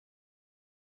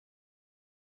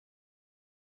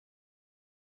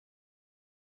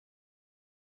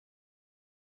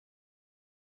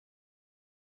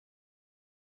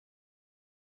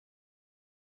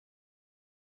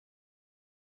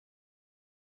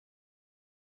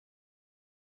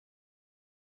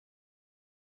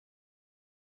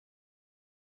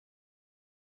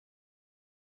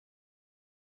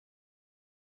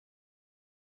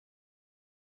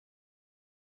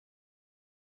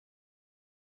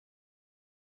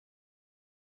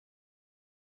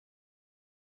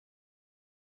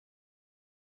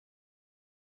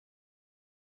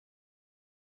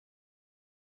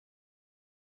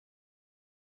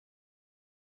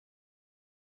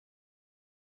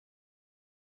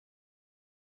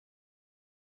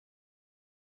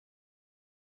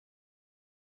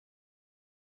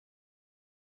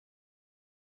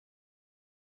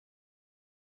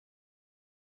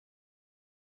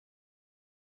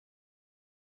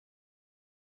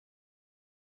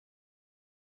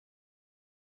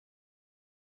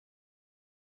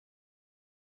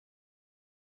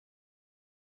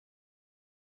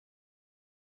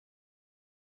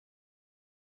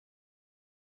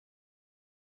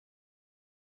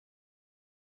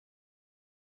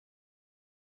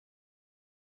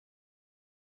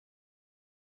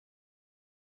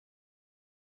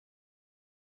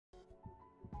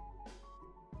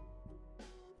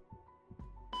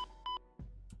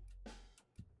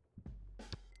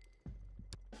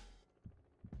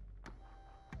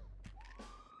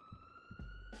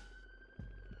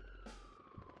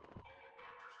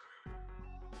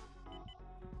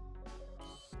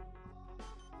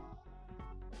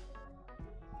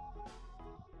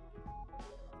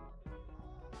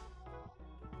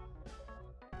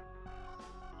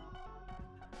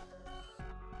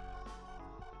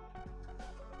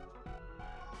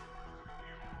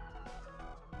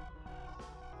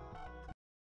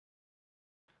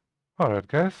Alright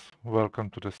guys, welcome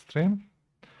to the stream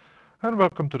and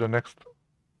welcome to the next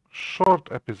short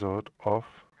episode of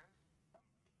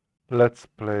Let's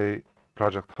Play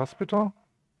Project Hospital.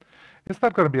 It's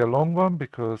not going to be a long one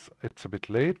because it's a bit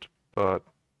late, but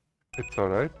it's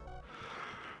alright.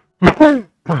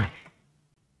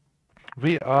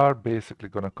 We are basically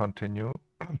going to continue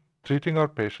treating our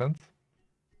patients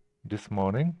this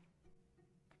morning.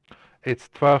 It's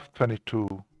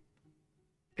 12:22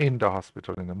 in the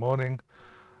hospital in the morning.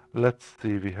 Let's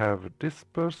see, we have this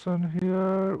person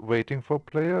here waiting for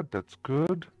player. That's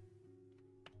good.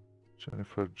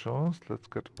 Jennifer Jones. Let's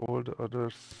get all the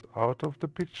others out of the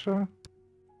picture.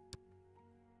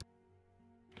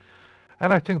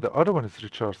 And I think the other one is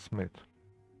Richard Smith.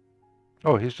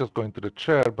 Oh, he's just going to the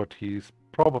chair, but he's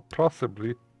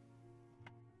possibly,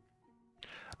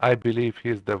 I believe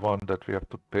he's the one that we have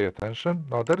to pay attention.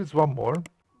 Now there is one more.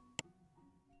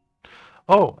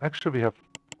 Oh, actually we have,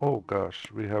 oh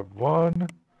gosh, we have 1,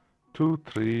 2,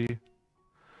 3,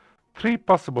 3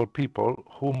 possible people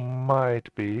who might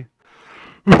be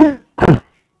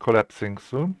collapsing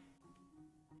soon.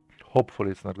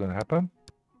 Hopefully it's not going to happen.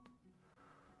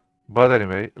 But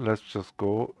anyway, let's just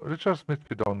go. Richard Smith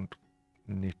we don't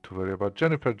need to worry about.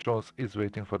 Jennifer Jones is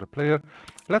waiting for the player.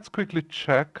 Let's quickly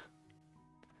check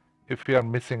if we are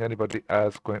missing anybody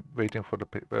else waiting for the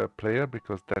player,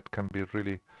 because that can be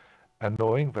really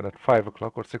annoying when at 5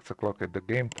 o'clock or 6 o'clock at the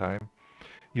game time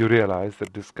you realize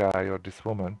that this guy or this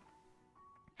woman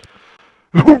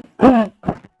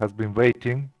has been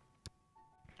waiting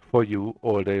for you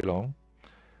all day long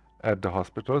at the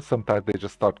hospital. Sometimes they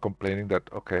just start complaining that,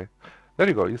 okay, there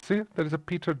you go, you see, there is a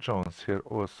Peter Jones here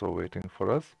also waiting for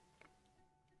us.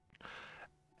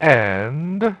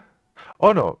 And,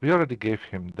 oh no, we already gave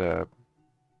him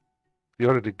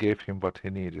what he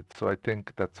needed, so I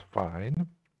think that's fine.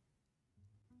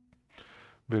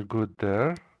 We're good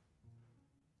there.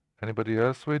 Anybody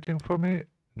else waiting for me?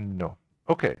 No.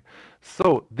 Okay,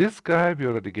 so this guy, we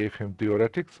already gave him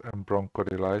diuretics and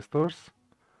bronchodilators.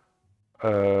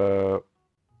 Let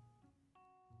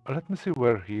me see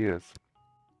where he is.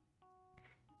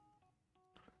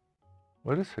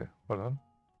 Where is he? Hold on.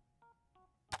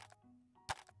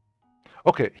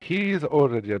 Okay, he is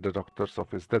already at the doctor's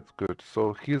office. That's good.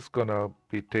 So he's gonna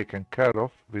be taken care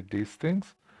of with these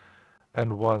things.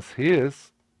 And once he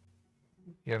is,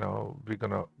 you know, we're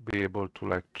gonna be able to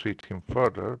like treat him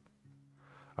further.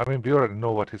 I mean, we already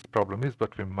know what his problem is,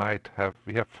 but we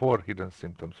have 4 hidden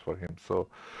symptoms for him. So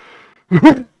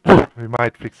we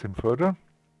might fix him further.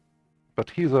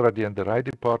 But he's already in the right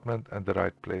department and the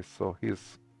right place. So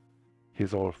he's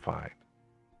all fine.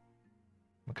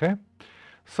 Okay.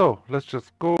 So let's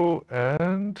just go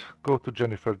to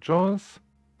Jennifer Jones.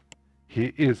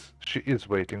 She is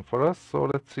waiting for us. So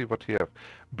let's see what he have.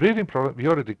 Breathing problem. We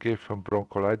already gave him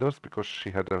bronchodilators because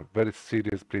she had a very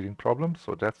serious breathing problem.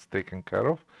 So that's taken care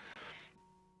of.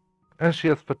 And she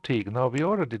has fatigue. Now we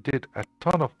already did a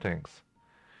ton of things.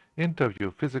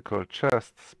 Interview, physical,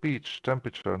 chest, speech,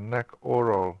 temperature, neck,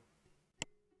 oral,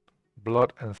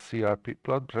 blood and CRP,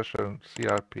 blood pressure and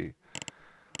CRP.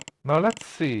 Now let's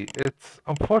see,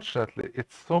 unfortunately,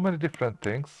 it's so many different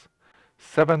things.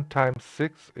 7 times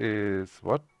 6 is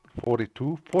what?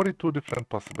 42? 42 different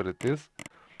possibilities.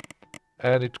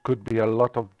 And it could be a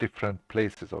lot of different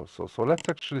places also. So let's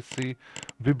actually see,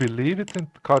 we believe it's in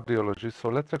cardiology, so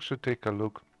let's actually take a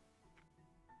look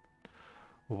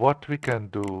what we can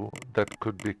do that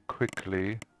could be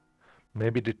quickly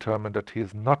maybe determine that he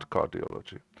is not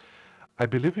cardiology. I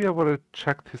believe we have already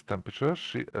checked his temperature,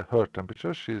 her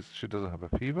temperature. She doesn't have a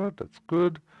fever. That's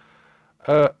good.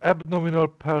 Abdominal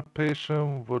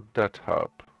palpation, would that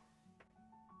help?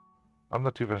 I'm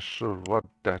not even sure what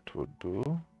that would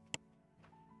do.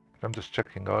 I'm just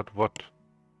checking out what.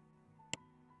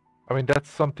 I mean, that's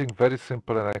something very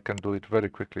simple and I can do it very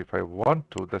quickly if I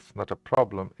want to. That's not a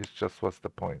problem. It's just what's the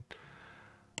point.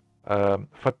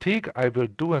 Fatigue, I will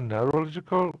do a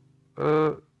neurological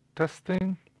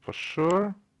testing for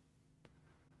sure.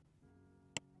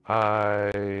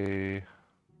 I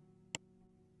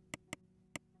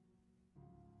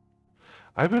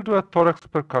will do a thorax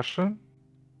percussion.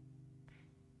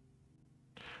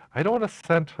 I don't want to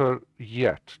send her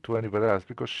yet to anywhere else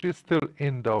because she's still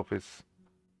in the office.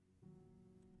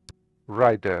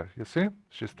 Right there, you see?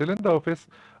 She's still in the office.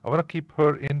 I want to keep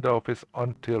her in the office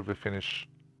until we finish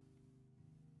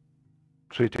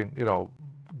treating, you know,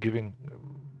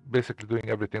 basically doing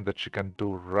everything that she can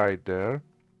do right there.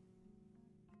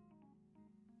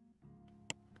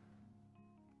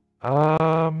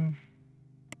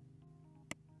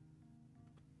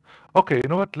 Okay, you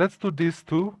know what? Let's do these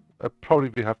two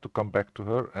Probably we have to come back to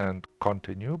her and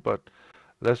continue, but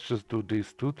let's just do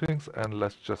these two things and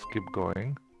let's just keep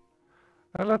going.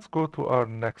 And let's go to our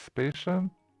next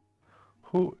patient,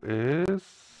 who is,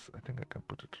 I think I can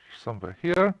put it somewhere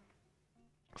here,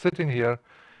 sitting here.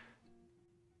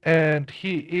 And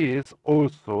he is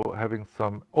also having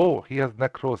some, oh, he has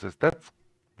necrosis. That's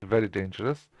very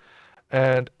dangerous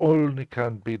and only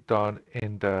can be done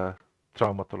in the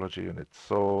traumatology unit.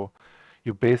 So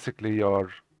you basically are,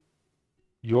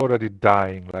 you're already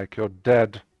dying, like your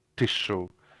dead tissue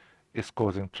is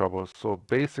causing trouble. So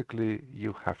basically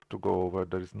you have to go over,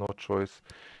 there is no choice.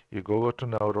 You go over to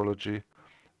neurology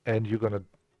and you're gonna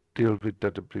deal with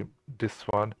this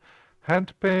one.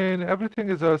 Hand pain, everything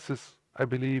is else is, I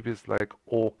believe, is like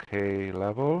okay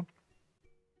level.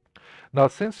 Now,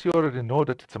 since you already know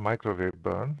that it's a microwave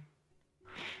burn,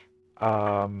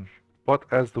 um, what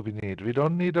else do we need? We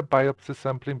don't need a biopsy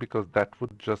sampling because that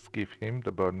would just give him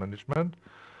the burn management.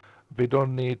 We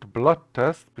don't need blood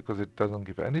test because it doesn't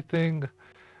give anything.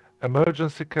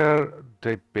 Emergency care,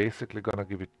 they basically gonna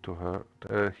give it to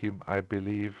her, him, I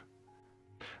believe.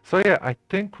 So yeah, I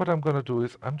think what I'm gonna do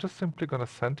is I'm just simply gonna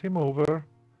send him over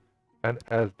and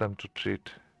ask them to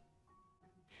treat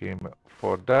him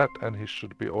for that, and he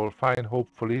should be all fine.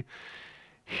 Hopefully,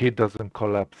 he doesn't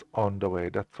collapse on the way.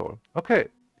 That's all. Okay,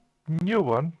 new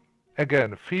one.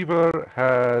 Again, fever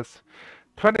has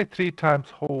 23 times.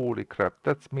 Holy crap!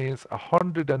 That means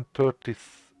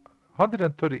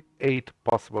 138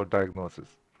 possible diagnoses.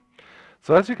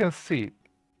 So as you can see,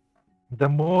 the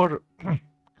more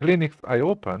clinics I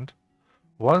opened,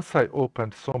 once I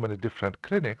opened so many different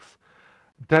clinics,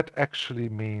 that actually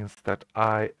means that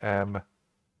I am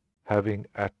having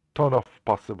a ton of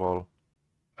possible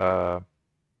uh,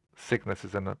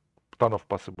 sicknesses and a ton of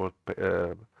possible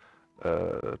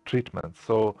treatments.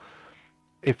 So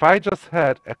if I just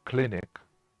had a clinic,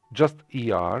 just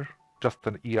ER, just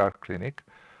an ER clinic,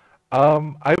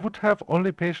 I would have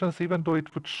only patients, even though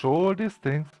it would show all these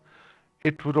things,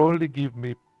 it would only give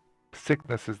me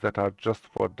sicknesses that are just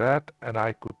for that, and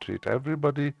I could treat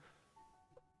everybody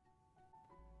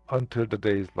until the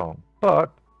day is long.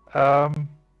 But um,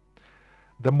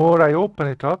 the more I open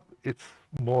it up, it's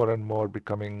more and more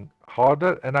becoming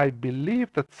harder. And I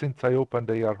believe that since I opened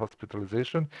the ER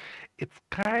hospitalization, it's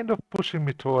kind of pushing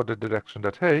me toward the direction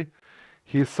that, hey,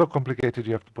 he is so complicated,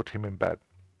 you have to put him in bed.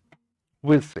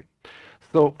 We'll see.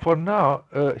 So for now,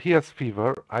 he has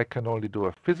fever. I can only do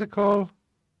a physical.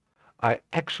 I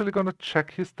actually gonna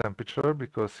check his temperature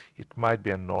because it might be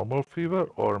a normal fever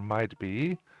or might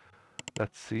be,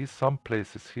 let's see, some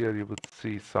places here you would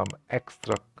see some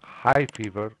extra high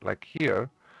fever, like here,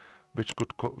 which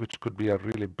could be a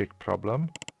really big problem.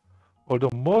 Although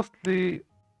mostly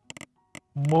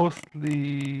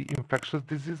infectious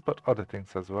disease, but other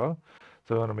things as well.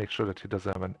 So I want to make sure that he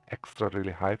doesn't have an extra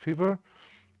really high fever.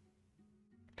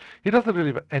 He doesn't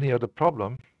really have any other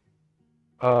problem.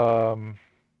 Um,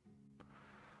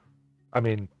 I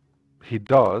mean, he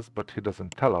does, but he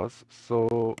doesn't tell us.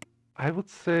 So I would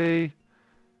say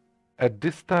at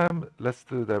this time, let's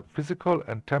do the physical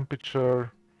and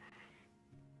temperature.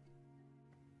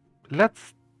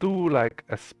 Let's do like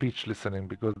a speech listening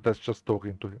because that's just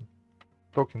talking to him.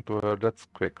 Talking to her, that's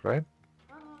quick, right?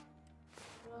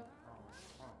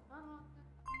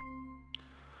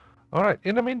 All right.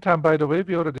 In the meantime, by the way,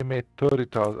 we already made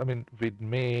 30,000. I mean, we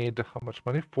made how much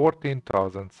money?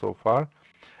 14,000 so far.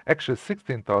 Actually,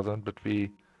 16,000, but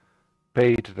we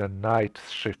paid the night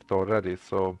shift already,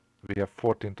 so we have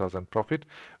 14,000 profit.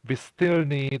 We still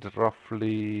need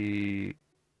roughly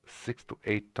 6 to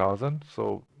 8,000.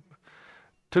 So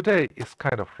today is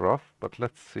kind of rough, but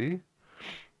let's see.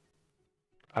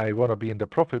 I want to be in the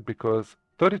profit because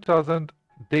 30,000,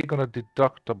 they're gonna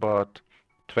deduct about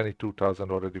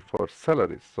 22,000 already for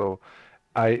salaries. So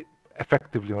I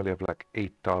effectively only have like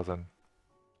 8,000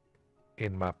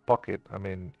 in my pocket. I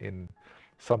mean, in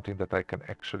something that I can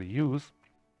actually use.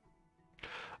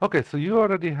 Okay, so you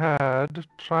already had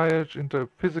triage into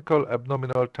physical,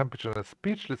 abdominal, temperature, and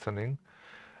speech listening,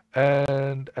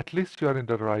 and at least you are in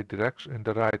the right direction, in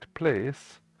the right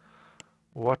place.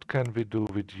 What can we do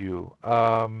with you?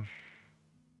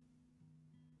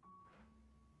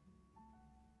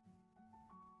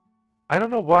 I don't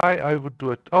know why I would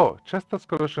do it. Oh, chest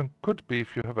escalation could be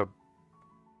if you have a,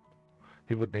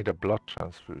 he would need a blood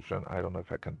transfusion. I don't know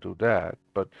if I can do that.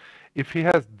 But if he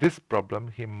has this problem,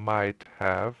 he might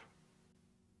have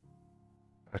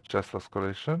a chest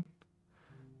escalation.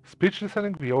 Speech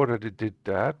listening, we already did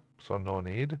that, so no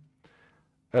need.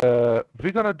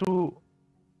 We're gonna do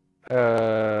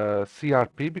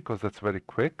CRP because that's very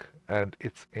quick and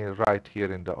it's right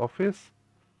here in the office.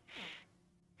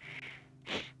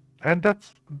 And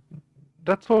that's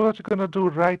all what you're gonna do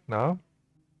right now.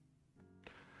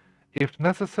 If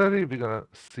necessary, we're gonna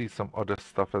see some other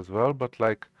stuff as well, but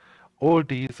like all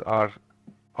these are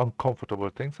uncomfortable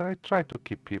things. I try to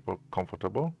keep people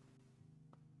comfortable.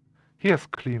 He has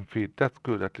clean feet. That's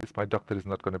good. At least my doctor is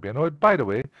not going to be annoyed. By the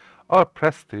way, our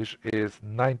prestige is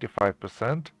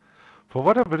 95%. For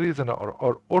whatever reason,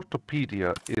 our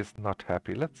orthopedia is not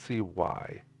happy. Let's see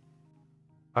why.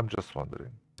 I'm just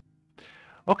wondering.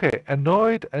 Okay,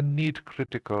 annoyed and need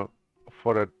critical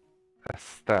for a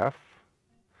staff.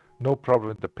 No problem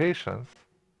with the patients.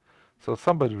 So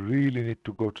somebody really need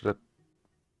to go to that,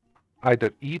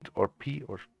 either eat or pee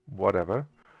or whatever.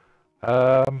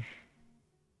 Um,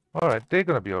 all right, they're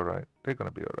gonna be all right. They're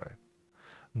gonna be all right.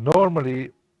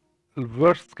 Normally,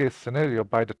 worst case scenario,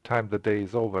 by the time the day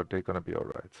is over, they're gonna be all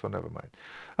right. So never mind.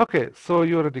 Okay, so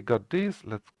you already got these.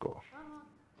 Let's go.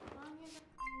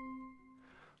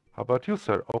 How about you,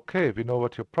 sir? Okay, we know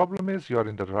what your problem is. You are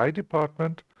in the right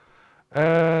department.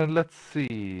 And let's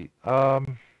see.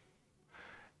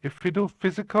 If we do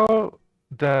physical,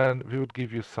 then we would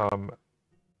give you some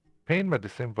pain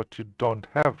medicine, but you don't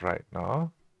have right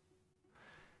now.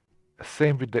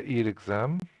 Same with the ear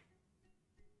exam.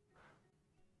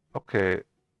 Okay,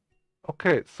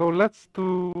 okay, so let's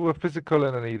do a physical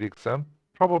and an ear exam.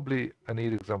 Probably an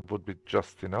ear exam would be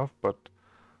just enough, but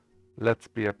let's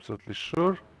be absolutely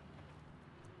sure.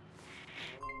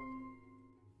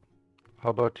 How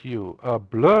about you?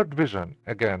 Blurred vision.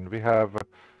 Again, we have...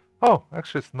 oh,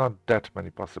 actually, it's not that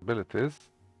many possibilities.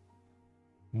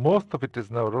 Most of it is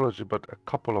neurology, but a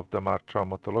couple of them are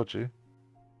traumatology.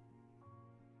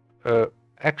 Uh,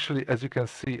 Actually, as you can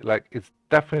see, like, it's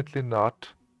definitely not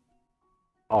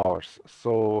ours.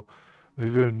 So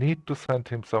we will need to send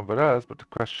him somewhere else, but the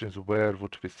question is, where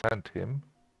would we send him?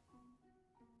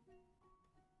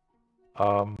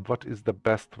 What is the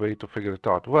best way to figure it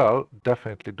out? Well,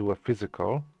 definitely do a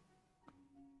physical,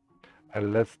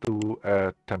 and let's do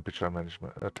a temperature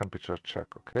management, a temperature check,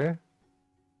 okay?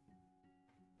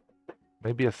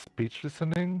 Maybe a speech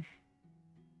listening.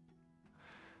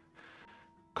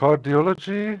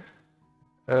 Cardiology,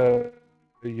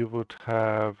 you would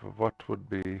have, what would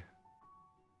be...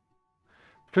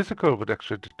 physical would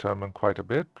actually determine quite a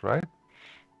bit, right?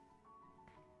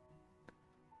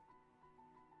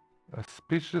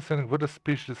 Speech listening, would a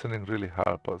speech listening really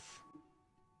help us?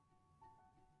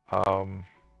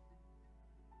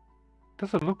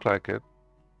 Doesn't look like it.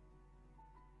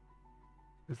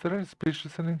 Is there any speech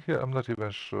listening here? I'm not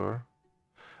even sure.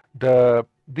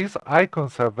 These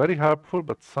icons are very helpful,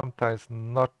 but sometimes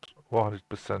not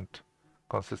 100%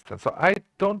 consistent. So I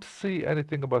don't see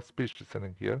anything about speech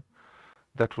listening here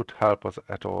that would help us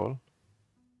at all.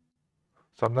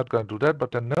 So I'm not going to do that,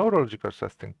 but the neurological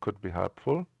testing could be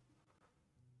helpful.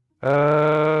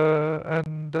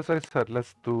 And as I said,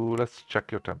 let's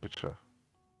check your temperature.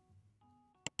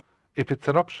 If it's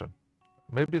an option.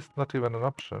 Maybe it's not even an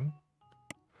option,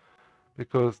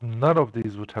 because none of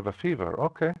these would have a fever.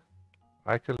 Okay,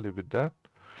 I can live with that.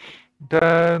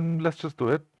 Then let's just do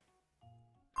it.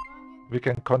 We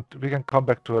can come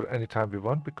back to her anytime we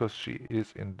want, because she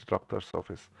is in the doctor's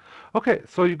office. Okay,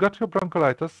 so you got your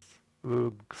bronchiolitis,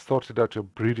 sorted out your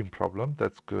breathing problem.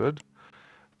 That's good.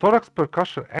 Thorax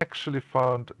percussion actually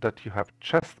found that you have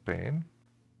chest pain,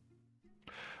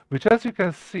 which, as you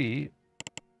can see,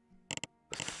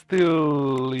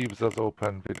 still leaves us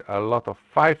open with a lot of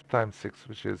 5 times 6,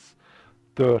 which is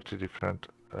 30 different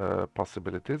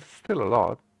possibilities. Still a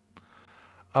lot.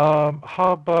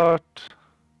 How about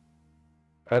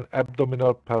an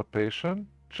abdominal palpation?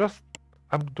 Just,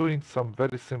 I'm doing some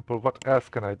very simple, what else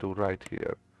can I do right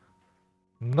here?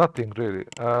 Nothing really.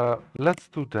 Let's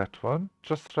do that one,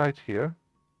 just right here.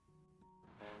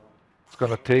 It's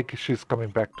gonna take, she's coming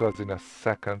back to us in a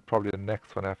second, probably the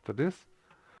next one after this.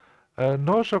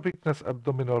 Nausea, weakness,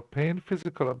 abdominal pain,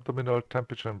 physical abdominal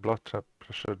temperature and blood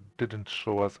pressure didn't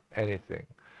show us anything.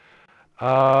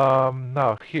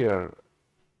 Now here,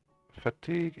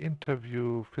 fatigue,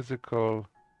 interview, physical,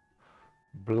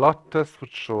 blood test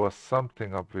would show us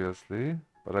something, obviously,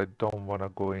 but I don't want to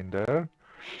go in there.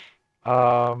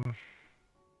 A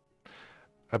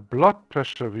blood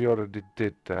pressure, we already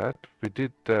did that. We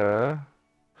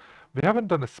haven't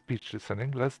done a speech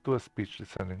listening. Let's do a speech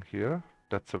listening here.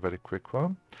 That's a very quick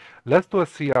one. Let's do a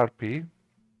CRP,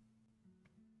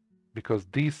 because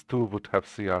these two would have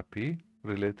CRP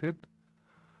related.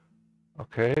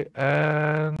 Okay,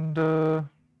 and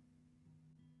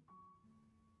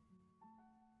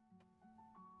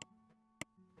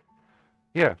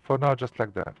yeah, for now, just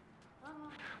like that.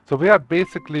 So we are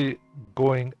basically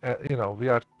going, we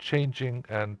are changing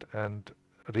and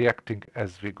reacting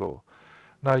as we go.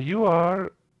 Now you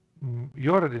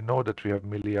already know that we have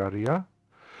miliaria,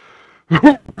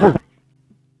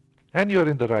 and you're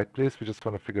in the right place. We just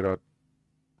want to figure out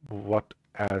what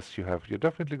else you have. You're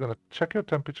definitely going to check your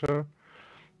temperature.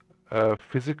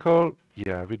 Physical,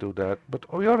 yeah, we do that.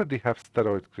 But we already have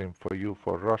steroid cream for you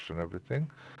for rush and everything.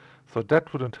 So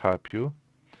that wouldn't help you.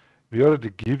 We already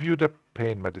give you the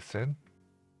pain medicine.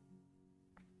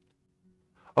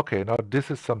 Okay, now this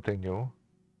is something new.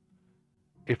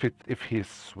 If he's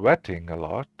sweating a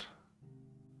lot,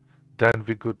 then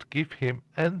we could give him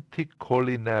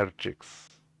anticholinergics.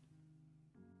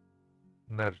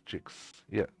 Nergics.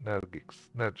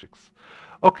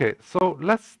 Okay, so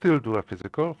let's still do a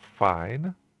physical,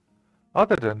 fine.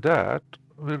 Other than that,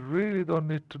 we really don't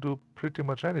need to do pretty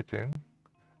much anything.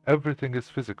 Everything is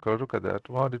physical, look at that,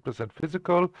 100%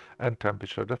 physical and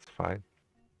temperature, that's fine.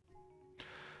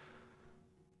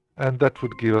 And that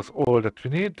would give us all that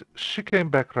we need. She came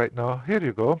back right now, here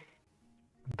you go,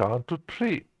 down to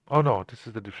 3. Oh no, this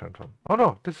is the different one. Oh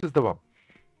no, this is the one.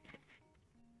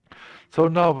 So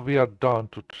now we are down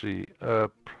to 3.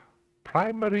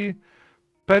 Primary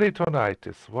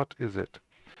peritonitis, what is it?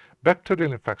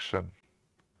 Bacterial infection.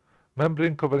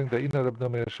 Membrane covering the inner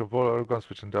abdominal wall organs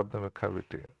within the abdominal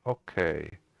cavity.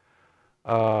 Okay.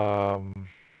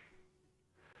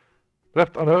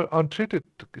 Left untreated,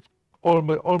 it's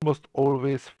almost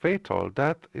always fatal.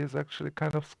 That is actually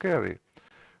kind of scary.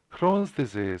 Crohn's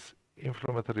disease,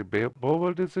 inflammatory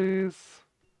bowel disease,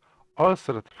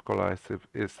 ulcerative colitis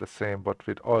is the same but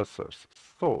with ulcers.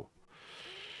 So,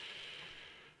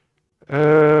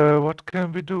 what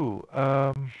can we do?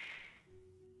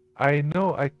 I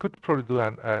know I could probably do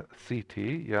a CT,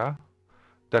 yeah,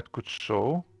 that could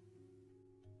show.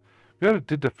 We already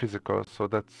did the physical, so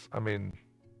that's, I mean,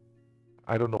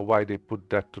 I don't know why they put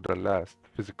that to the last,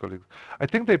 physical. I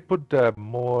think they put the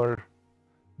more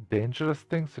dangerous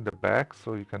things in the back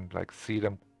so you can like see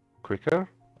them quicker,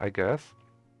 I guess.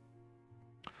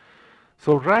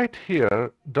 So right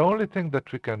here, the only thing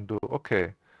that we can do,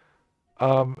 okay,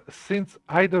 since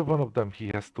either one of them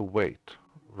he has to wait,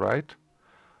 right?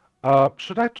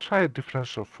 Should I try a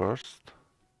differential first?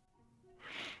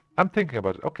 I'm thinking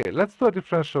about it. Okay, let's do a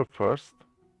differential first.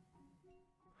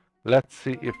 Let's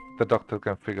see if the doctor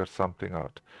can figure something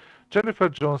out. Jennifer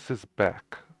Jones is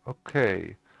back.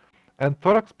 Okay. And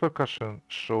thorax percussion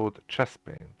showed chest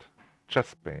pain.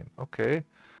 Chest pain, okay.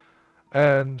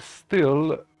 And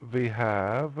still we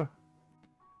have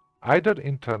either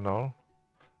internal.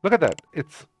 Look at that.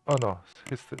 It's, oh no,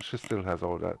 she still has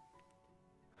all that.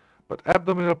 But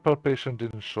abdominal palpation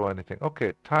didn't show anything.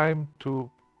 Okay, time to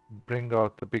bring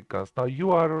out the big guns. Now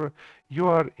you are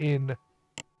in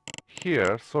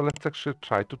here, so let's actually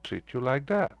try to treat you like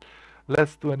that.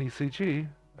 Let's do an ECG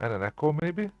and an echo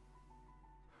maybe.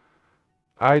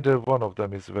 Either one of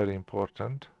them is very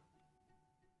important.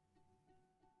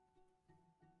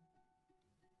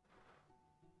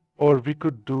 Or we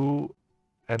could do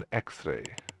an X-ray.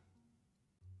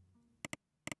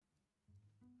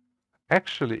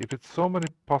 Actually, if it's so many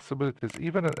possibilities,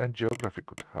 even an angiography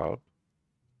could help.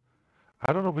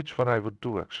 I don't know which one I would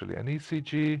do actually. An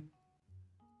ECG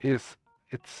is,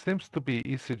 it seems to be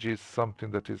ECG is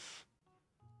something that is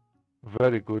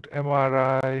very good.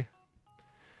 MRI,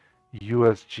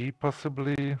 USG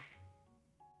possibly.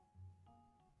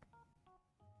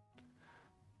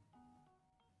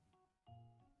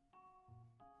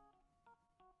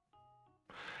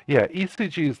 Yeah,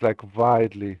 ECG is like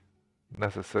widely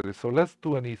necessary. So let's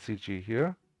do an ECG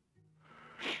here.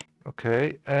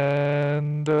 Okay,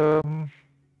 and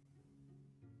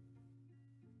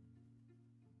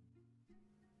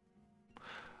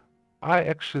I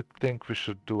actually think we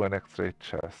should do an X-ray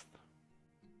chest.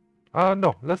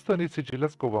 No, let's do an ECG.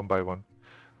 Let's go one by one.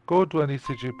 Go do an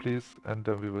ECG, please, and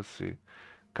then we will see.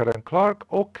 Karen Clark,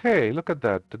 okay, look at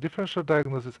that. The differential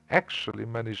diagnosis actually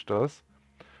managed us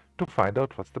to find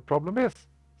out what the problem is.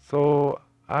 So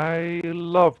I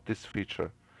love this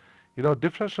feature. You know,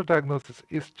 differential diagnosis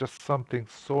is just something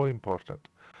so important.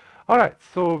 All right,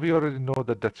 so we already know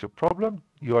that that's your problem.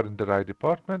 You are in the right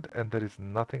department and there is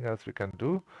nothing else we can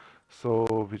do.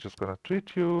 So we're just gonna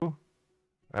treat you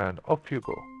and off you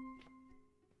go.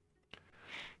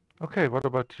 Okay, what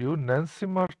about you? Nancy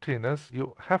Martinez,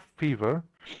 you have fever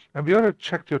and we already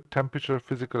checked your temperature,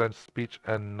 physical and speech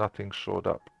and nothing showed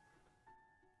up.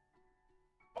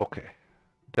 Okay,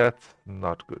 that's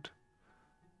not good.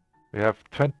 We have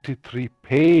 23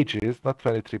 pages, not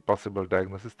 23 possible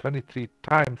diagnoses, 23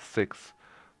 times 6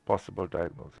 possible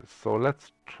diagnoses. So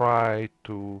let's try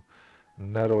to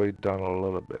narrow it down a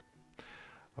little bit.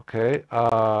 Okay,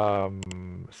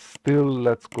 still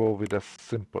let's go with the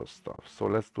simple stuff. So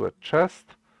let's do a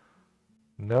chest,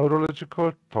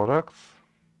 neurological, thorax,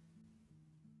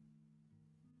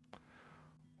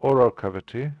 oral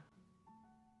cavity,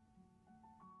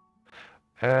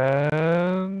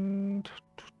 and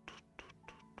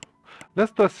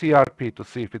let's do a CRP to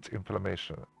see if it's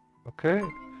inflammation. Okay,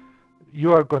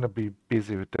 you are going to be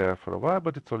busy with there for a while,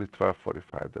 but it's only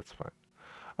 12:45, that's fine.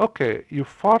 Okay, you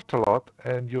fart a lot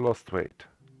and you lost weight.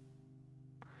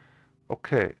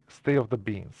 Okay, stay off the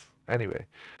beans. Anyway,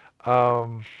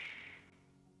 um,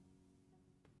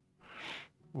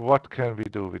 what can we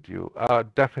do with you?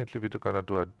 Definitely we're gonna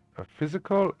do a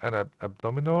physical and an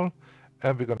abdominal,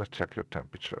 and we're gonna check your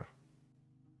temperature.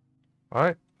 All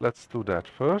right, let's do that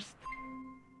first.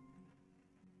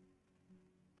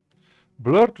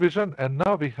 Blurred vision, and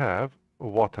now we have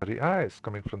watery eyes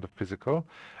coming from the physical,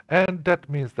 and that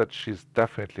means that she's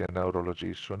definitely a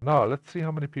neurology issue. Now, let's see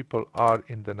how many people are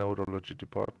in the neurology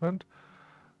department.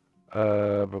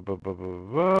 Uh, bu- bu- bu- bu-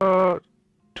 bu-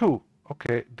 Two.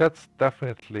 Okay, that's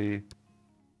definitely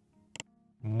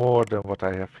more than what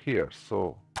I have here.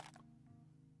 So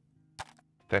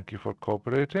thank you for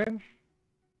cooperating.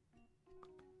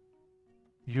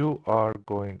 You are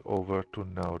going over to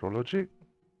neurology.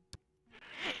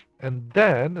 And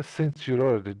then, since you're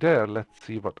already there, let's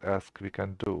see what else we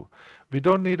can do. We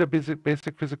don't need a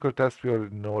basic physical test. We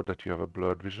already know that you have a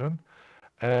blurred vision.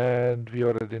 And we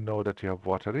already know that you have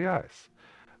watery eyes.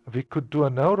 We could do a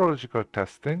neurological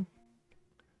testing,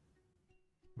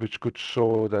 which could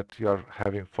show that you are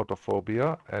having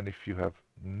photophobia. And if you have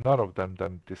none of them,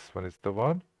 then this one is the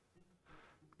one.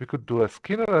 We could do a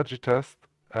skin allergy test,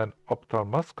 an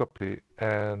ophthalmoscopy,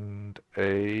 and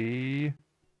a...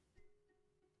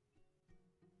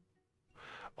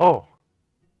 Oh,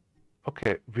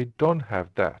 okay, we don't have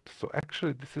that. So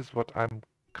actually, this is what I'm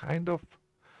kind of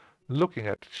looking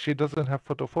at. She doesn't have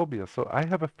photophobia, so I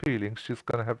have a feeling she's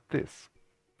gonna have this.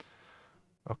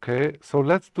 Okay, so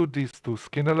let's do these two,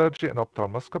 skin allergy and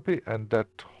ophthalmoscopy, and that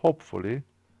hopefully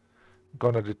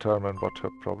gonna determine what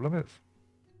her problem is.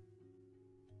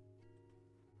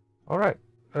 All right,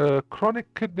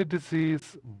 chronic kidney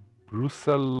disease,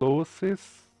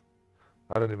 brucellosis.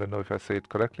 I don't even know if I say it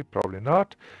correctly, probably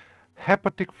not.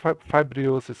 Hepatic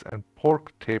fibrosis and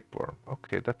pork tapeworm.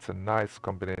 Okay, that's a nice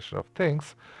combination of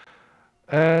things.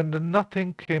 And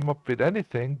nothing came up with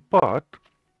anything, but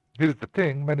here's the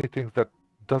thing, many things that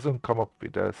doesn't come up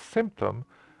with a symptom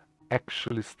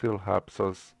actually still helps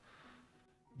us,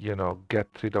 get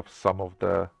rid of some of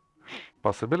the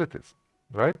possibilities,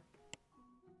 right?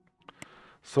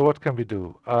 So what can we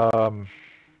do?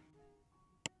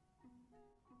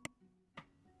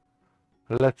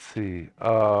 Let's see.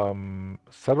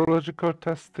 Serological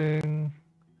testing,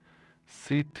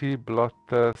 CT, blood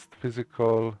test,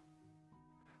 physical,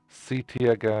 CT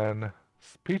again,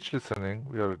 speech listening,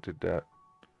 we already did that.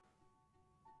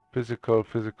 Physical,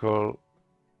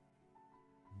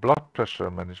 blood pressure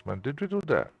management, did we do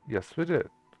that? Yes, we did.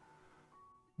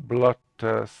 Blood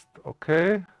test,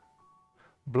 okay.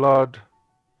 Blood,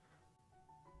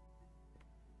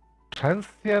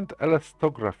 transient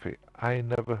elastography, I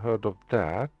never heard of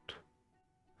that.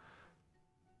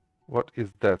 What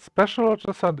is that? Special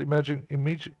ultrasound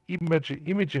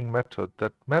imaging method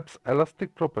that maps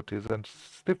elastic properties and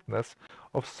stiffness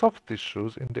of soft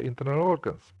tissues in the internal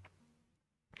organs.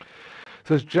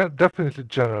 So it's definitely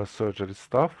general surgery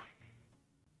stuff,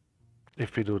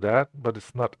 if we do that, but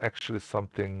it's not actually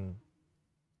something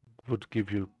would give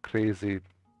you crazy.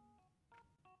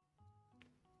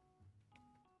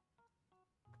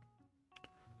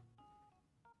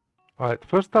 All right,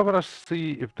 first I want to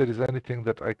see if there is anything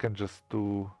that I can just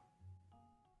do.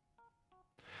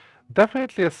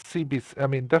 Definitely a CBC, I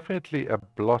mean, definitely a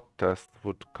blood test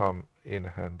would come in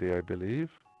handy, I believe.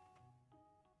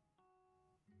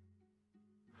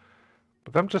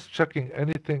 But I'm just checking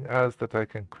anything else that I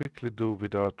can quickly do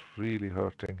without really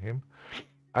hurting him.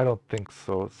 I don't think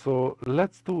so. So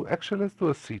let's do a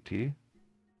CT.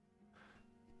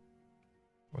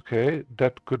 Okay,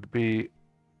 that could be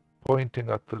pointing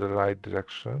us to the right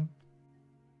direction.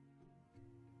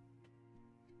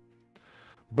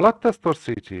 Blood test or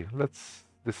CT? Let's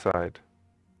decide.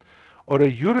 Or a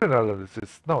urine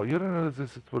analysis. No, urine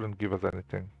analysis it wouldn't give us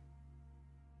anything.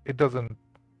 It doesn't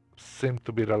seem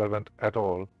to be relevant at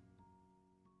all.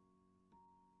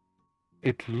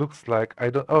 It looks like I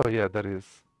don't. Oh yeah, there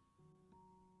is.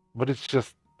 But it's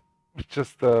just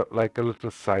like a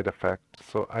little side effect.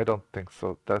 So I don't think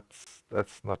so.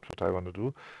 That's not what I want to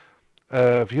do.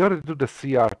 We already do the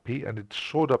CRP and it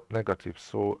showed up negative.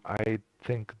 So I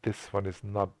think this one is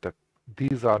not that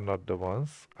These are not the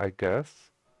ones, I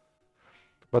guess.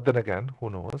 But then again, who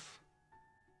knows?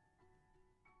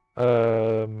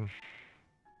 Um,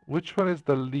 which one is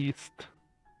the least?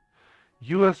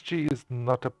 USG is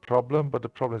not a problem, but the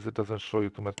problem is it doesn't show you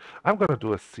too much. I'm gonna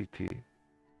do a CT,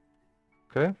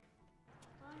 okay?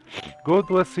 Go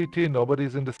to a CT.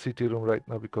 Nobody's in the CT room right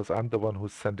now because I'm the one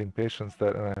who's sending patients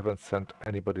there and I haven't sent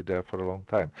anybody there for a long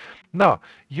time. Now,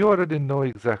 you already know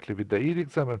exactly with the ear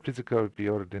exam and physical, we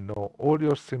already know all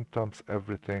your symptoms,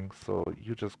 everything. So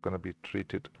you're just going to be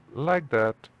treated like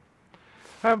that.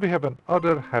 And we have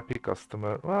another happy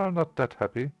customer. Well, not that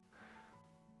happy.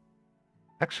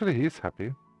 Actually, he's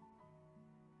happy.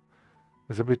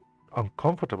 He's a bit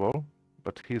uncomfortable,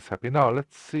 but he's happy. Now,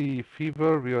 let's see.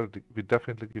 Fever, we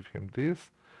definitely give him this.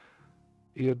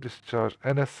 Ear discharge,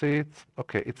 NSAIDs.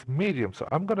 Okay, it's medium, so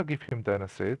I'm gonna give him the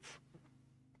NSAIDs.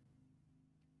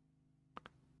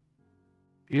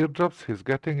 Eardrops, he's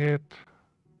getting it.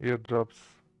 Eardrops,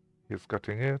 he's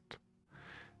getting it.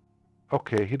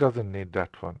 Okay, he doesn't need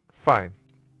that one. Fine.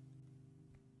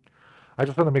 I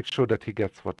just want to make sure that he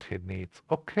gets what he needs.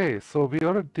 Okay, so we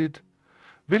already did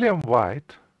William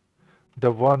White,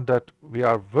 the one that we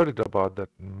are worried about that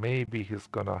maybe he's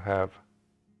gonna have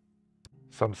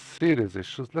some serious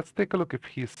issues. Let's take a look if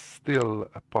he's still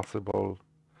a possible,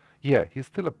 yeah, he's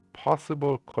still a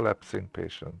possible collapsing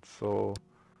patient. So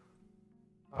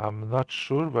I'm not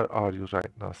sure. Where are you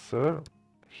right now, sir?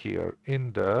 Here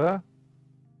in the...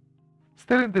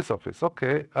 Still in this office.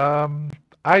 Okay.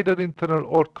 Either internal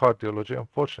or cardiology.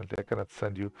 Unfortunately, I cannot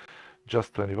send you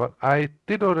just to anyone. I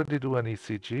did already do an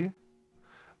ECG.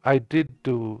 I did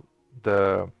do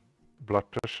the blood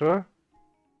pressure.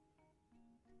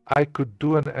 I could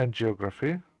do an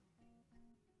angiography.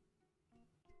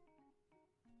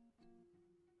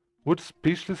 Would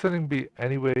speech listening be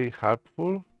anyway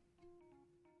helpful?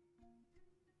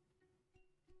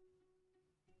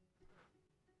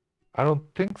 I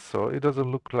don't think so. It doesn't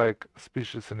look like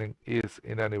speech listening is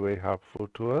in any way helpful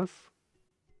to us.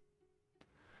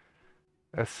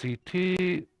 A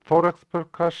CT, thorax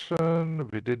percussion,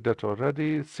 we did that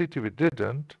already. CT we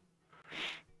didn't.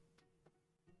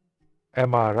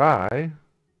 MRI.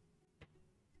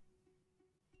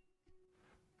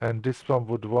 And this one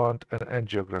would want an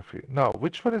angiography. Now,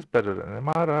 which one is better, an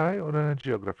MRI or an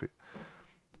angiography?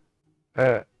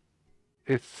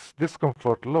 It's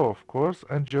discomfort low, of course.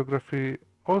 Angiography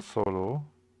also low.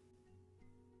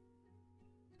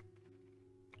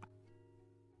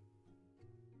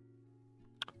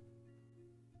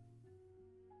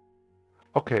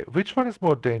 Okay, which one is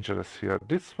more dangerous here?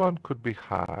 This one could be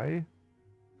high.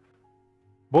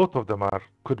 Both of them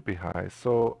could be high.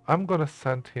 So I'm gonna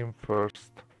send him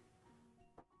first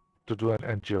to do an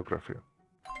angiography.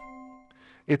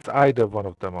 It's either one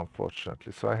of them,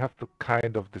 unfortunately. So I have to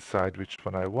kind of decide which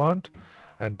one I want,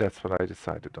 and that's what I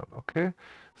decided on, okay?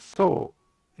 So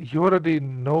you already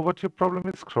know what your problem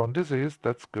is, Crohn's disease.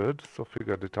 That's good. So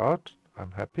figured it out.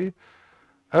 I'm happy.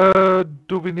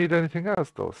 Do we need anything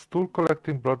else, though? Stool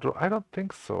collecting, blood draw? I don't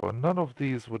think so. None of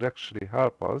these would actually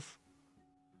help us.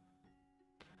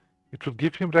 It would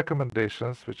give him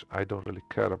recommendations, which I don't really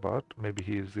care about. Maybe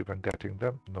he is even getting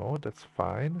them. No, that's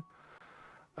fine.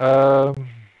 Blood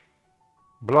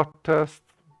test.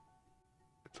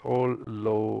 It's all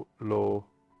low, low.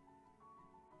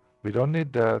 We don't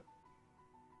need that.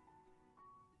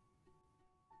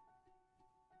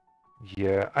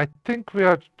 Yeah, I think we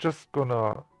are just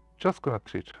gonna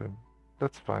treat him.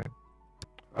 That's fine.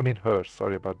 I mean her,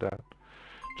 sorry about that.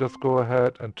 Just go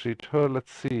ahead and treat her.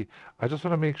 Let's see. I just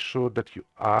want to make sure that you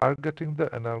are getting the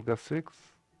analgesics.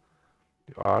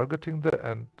 You are getting the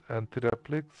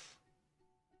antiepileptics.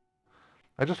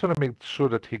 I just want to make sure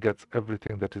that he gets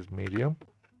everything that is medium.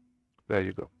 There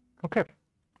you go. Okay.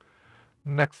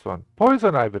 Next one.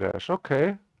 Poison ivy rash.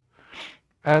 Okay.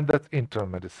 And that's internal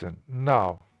medicine.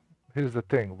 Now, here's the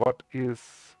thing. What is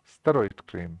steroid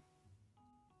cream?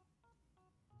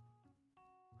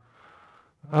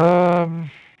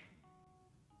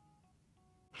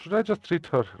 Should I just treat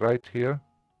her right here?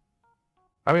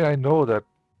 I mean, I know that,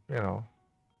 you know,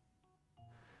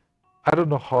 I don't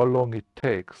know how long it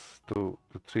takes to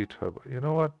treat her, but you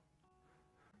know what?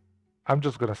 I'm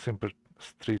just gonna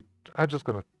I'm just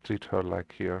gonna treat her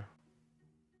like here.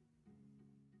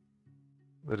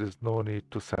 There is no need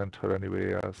to send her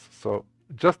anywhere else. So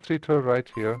just treat her right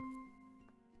here.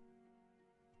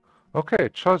 Okay,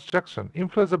 Charles Jackson,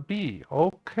 influenza B.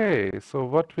 Okay, so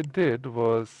what we did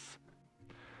was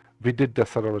we did the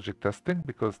serologic testing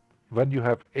because when you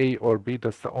have A or B,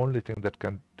 that's the only thing that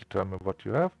can determine what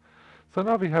you have. So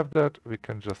now we have that, we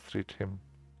can just treat him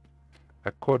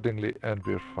accordingly and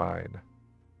we're fine.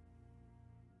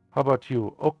 How about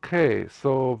you? Okay,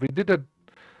 so we did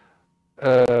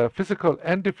a physical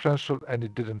and differential and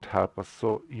it didn't help us.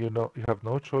 So you know you have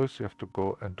no choice. You have to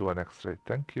go and do an X-ray.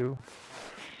 Thank you.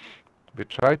 We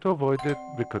tried to avoid it.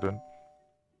 We couldn't.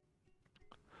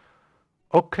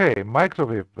 Okay,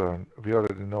 microwave burn. We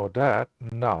already know that.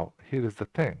 Now, here is the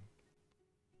thing.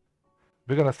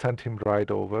 We're gonna send him right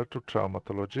over to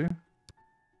traumatology,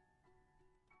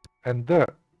 and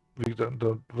there we're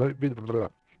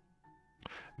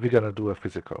gonna do a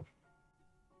physical.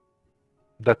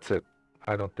 That's it.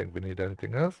 I don't think we need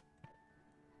anything else.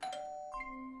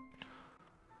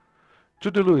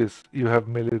 Judy Lewis, you have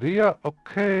malaria.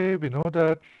 Okay, we know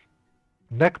that.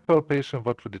 Neck palpation,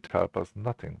 what would it help us?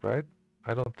 Nothing, right?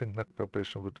 I don't think neck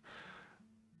palpation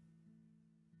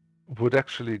would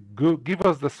actually give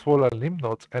us the swollen lymph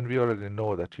nodes, and we already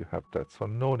know that you have that, so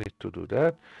no need to do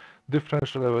that.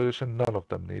 Differential evaluation, none of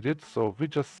them needed, so we're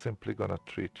just simply gonna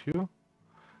treat you.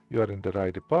 You are in the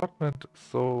right department,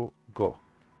 so go.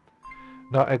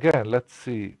 Now again, let's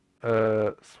see.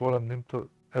 Swollen lymph node,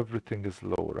 everything is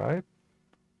low, right?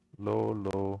 Low,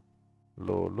 low,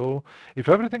 low, low. If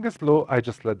everything is low, I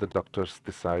just let the doctors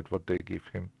decide what they give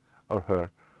him or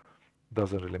her.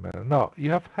 Doesn't really matter. Now,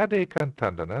 you have headache and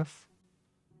tenderness.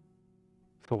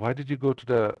 So why did you go to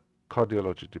the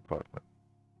cardiology department?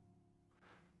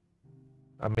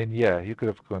 I mean, yeah, you could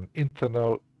have gone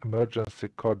internal, emergency,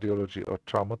 cardiology, or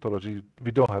traumatology.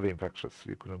 We don't have infectious, so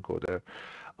you couldn't go there.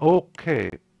 Okay,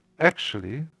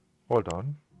 actually, hold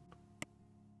on.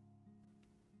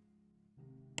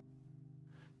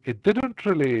 It didn't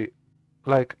really,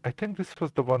 like, I think this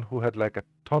was the one who had like a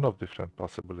ton of different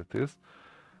possibilities.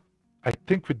 I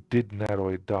think we did narrow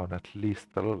it down at least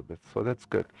a little bit, so that's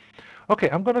good. Okay,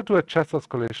 I'm going to do a chest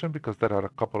escalation because there are a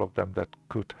couple of them that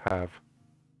could have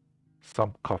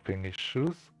some coughing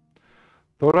issues.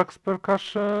 Thorax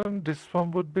percussion, this one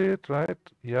would be it, right?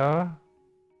 Yeah.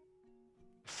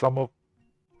 Some of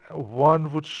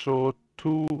one would show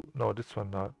two. No, this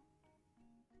one not.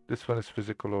 This one is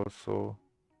physical also.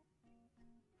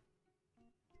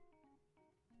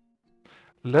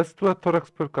 Let's do a thorax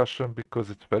percussion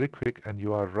because it's very quick and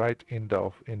you are right in the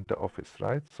office,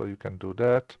 right? So you can do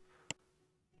that.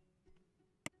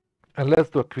 And let's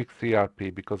do a quick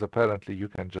CRP because apparently you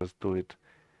can just do it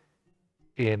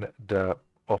in the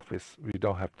office. You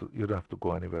don't have to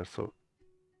go anywhere. So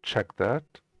check that.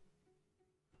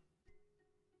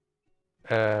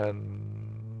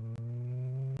 And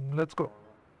let's go.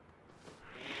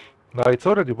 Now it's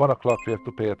already 1 o'clock. We have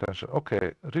to pay attention.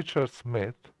 Okay, Richard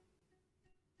Smith.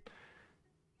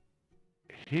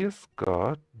 He's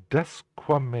got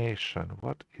desquamation.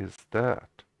 What is that?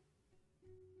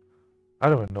 I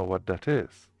don't even know what that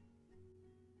is.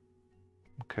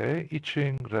 Okay,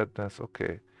 itching, redness.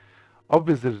 Okay.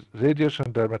 Obviously,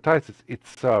 radiation dermatitis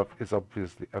itself is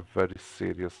obviously a very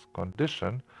serious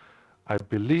condition. I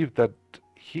believe that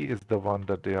he is the one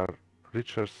that they are,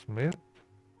 Richard Smith.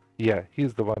 Yeah,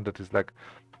 he's the one that is like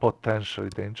potentially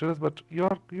dangerous, but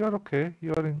you're okay.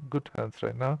 You're in good hands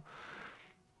right now.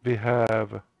 We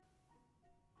have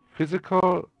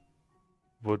physical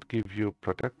would give you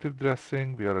protective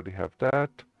dressing. We already have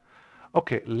that.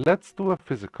 Okay, let's do a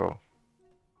physical.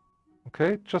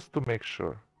 Okay, just to make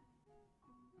sure.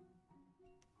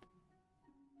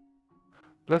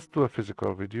 Let's do a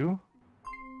physical with you.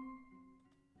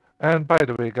 And by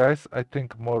the way, guys, I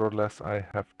think more or less I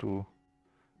have to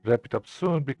wrap it up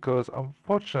soon because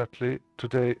unfortunately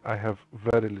today I have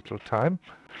very little time.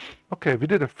 Okay, we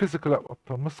did a physical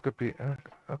ophthalmoscopy.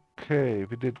 Okay,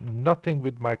 we did nothing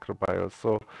with microbial,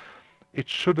 so it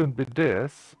shouldn't be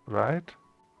this, right?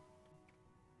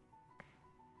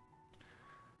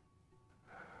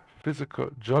 Physical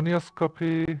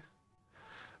gonioscopy.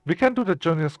 We can do the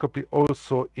gonioscopy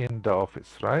also in the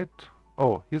office, right?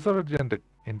 Oh, he's already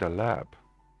in the lab.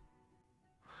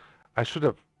 I should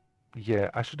have, yeah,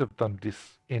 I should have done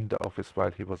this in the office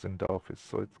while he was in the office.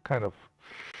 So it's kind of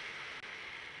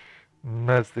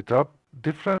messed it up.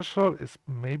 Differential is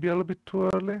maybe a little bit too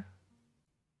early.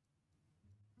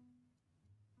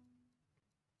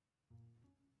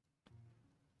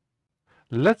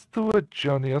 Let's do a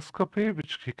gonioscopy,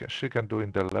 which she can do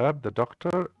in the lab, the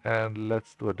doctor, and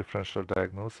let's do a differential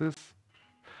diagnosis,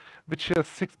 which has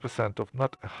 6% of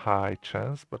not a high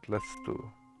chance, but let's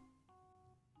do.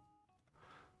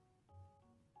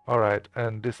 All right,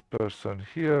 and this person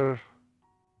here,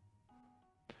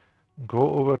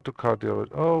 go over to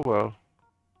cardiology. Oh, well.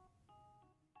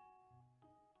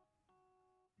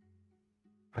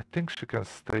 I think she can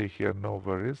stay here, no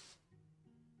worries.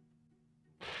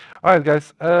 All right,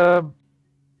 guys.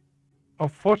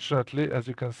 Unfortunately, as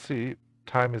you can see,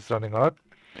 time is running out.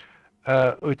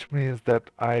 which means that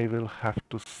I will have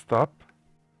to stop.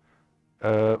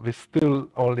 We're still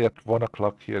only at 1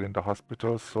 o'clock here in the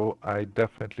hospital, so I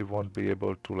definitely won't be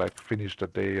able to like finish the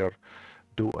day or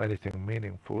do anything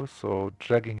meaningful. So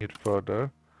dragging it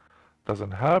further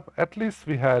doesn't help. At least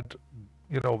we had,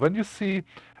 when you see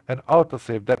an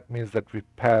autosave, that means that we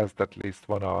passed at least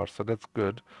 1 hour, so that's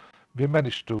good. We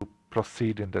managed to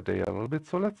proceed in the day a little bit,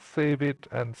 so let's save it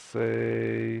and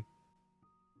say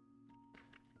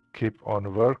keep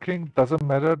on working. Doesn't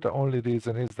matter. The only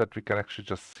reason is that we can actually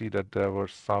just see that there were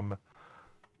some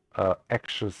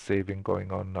actual saving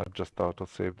going on, not just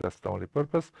autosave. That's the only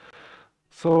purpose.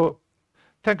 So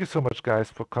thank you so much, guys,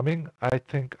 for coming. I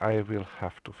think I will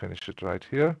have to finish it right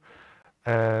here.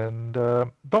 And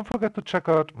don't forget to check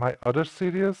out my other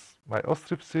series, my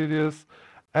Ostrip series.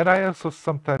 And I also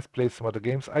sometimes play some other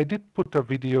games. I did put a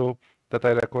video that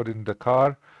I recorded in the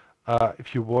car.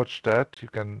 If you watch that, you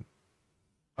can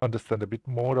understand a bit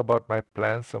more about my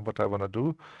plans and what I want to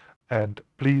do. And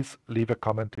please leave a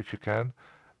comment if you can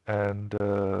and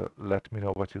let me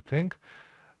know what you think.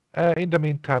 In the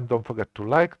meantime, don't forget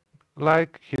to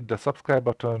hit the subscribe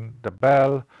button, the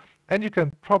bell, and you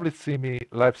can probably see me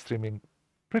live streaming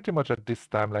pretty much at this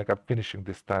time, like I'm finishing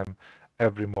this time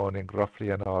every morning, roughly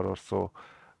an hour or so.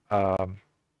 Um,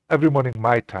 every morning,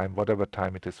 my time, whatever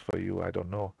time it is for you, I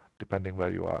don't know, depending where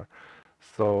you are.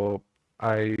 So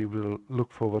I will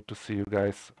look forward to see you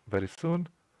guys very soon.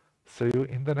 See you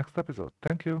in the next episode.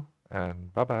 Thank you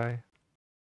and bye bye.